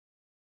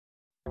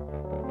Birds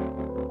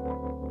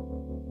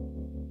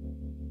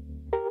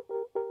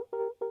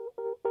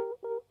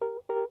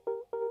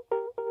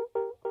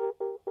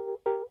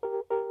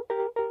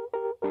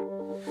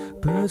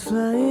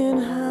flying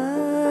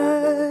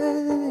high,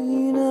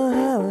 you know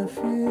how I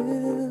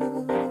feel.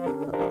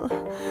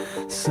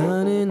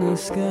 Sun in the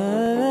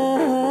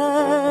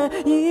sky,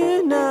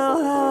 you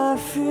know how I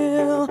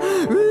feel.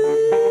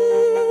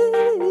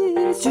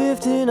 Reeds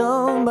drifting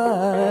on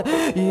by,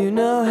 you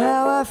know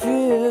how I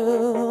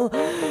feel.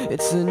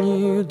 It's a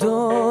new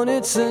dawn,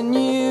 it's a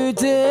new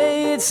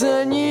day, it's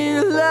a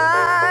new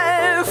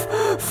life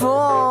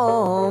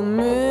for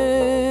me.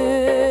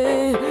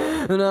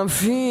 And I'm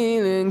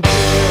feeling good.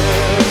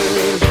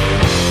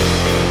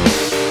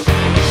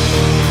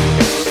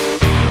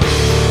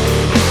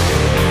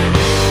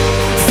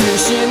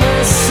 Fish in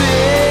the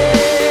sea,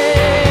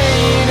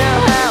 you know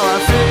how I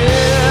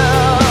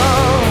feel.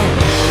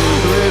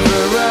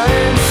 River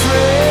running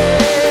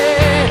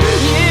free,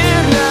 you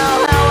know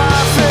how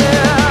I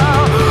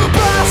feel.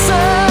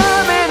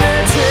 Blossom in the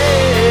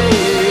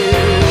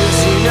trees,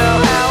 you know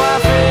how I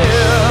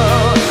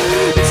feel.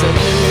 It's a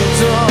new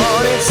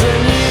dawn, it's a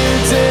new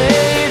day.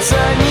 It's a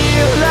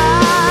new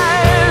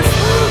life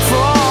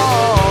for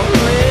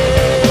me,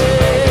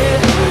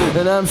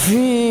 and I'm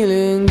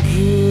feeling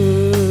good.